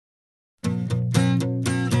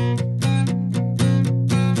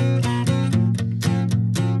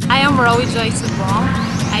Marawi Joy Subong.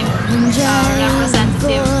 I'm a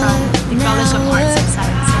representative from the College of Arts and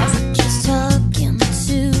Sciences.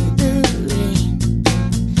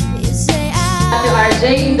 To RJ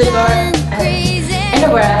in the door,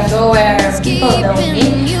 anywhere I go where people know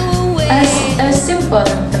me, as simple,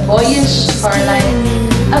 the boyish, or like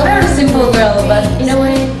a very simple girl, but in a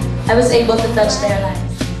way I was able to touch their lives.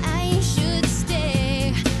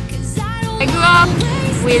 I grew up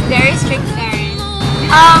with very strict parents.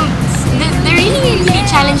 The really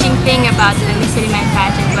challenging thing about the Miss Silliman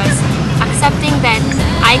pageant was accepting that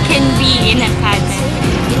I can be in a pageant.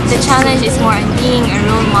 The challenge is more on being a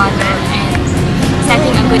role model and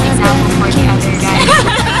setting a good example for the other guys.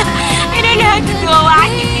 I don't know how to do a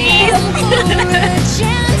wacky face.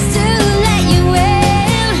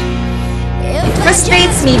 It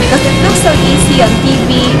frustrates me because it looks so easy on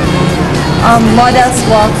TV. Models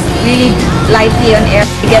walk really lightly on air.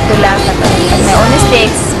 I get to laugh at my own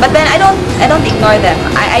mistakes, but then I don't ignore them.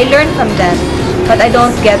 I learn from them, but I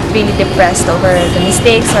don't get really depressed over the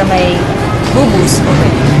mistakes or my boo-boos over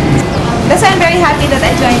it. That's why I'm very happy that I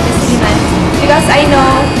joined this Silliman, because I know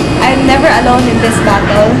I'm never alone in this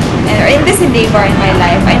battle or in this endeavor in my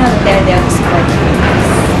life. I know that they're there to support me.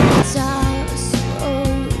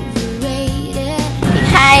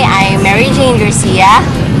 Hi, I'm Mary Jane Garcia,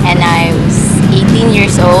 and I'm 18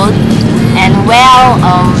 years old. And well,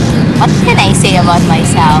 what can I say about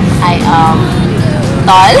myself? I am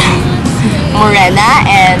tall, morena,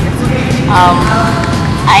 and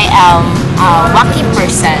I am a wacky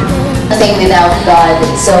person. Nothing without God.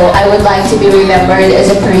 So I would like to be remembered as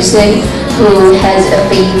a person who has a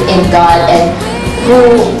faith in God and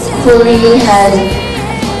who really has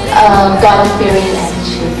God-fearing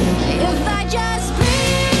attitude.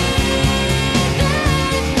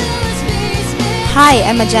 Hi,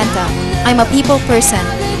 I'm Magenta. I'm a people person.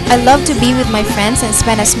 I love to be with my friends and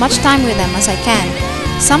spend as much time with them as I can.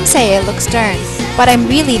 Some say I look stern, but I'm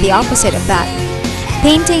really the opposite of that.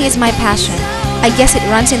 Painting is my passion. I guess it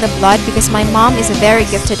runs in the blood because my mom is a very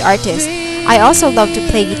gifted artist. I also love to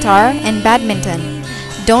play guitar and badminton.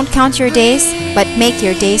 Don't count your days, but make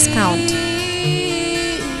your days count.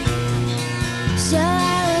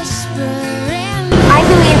 I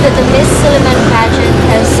believe that the Miss Silliman pageant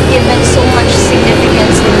has given so much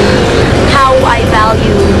significance to how I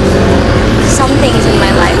value some things in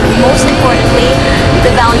my life, and most importantly,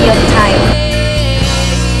 the value of time.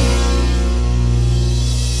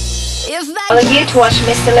 All of you to watch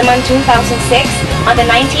Miss Silliman 2006 on the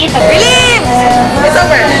 19th of Relief! It's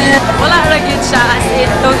over. Wala ra gyud siya, as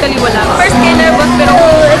in totally wala. First kay nervous pero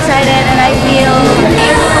excited, and I feel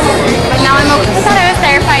but now I'm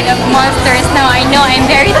terrified of monsters. Now I know I'm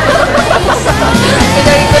very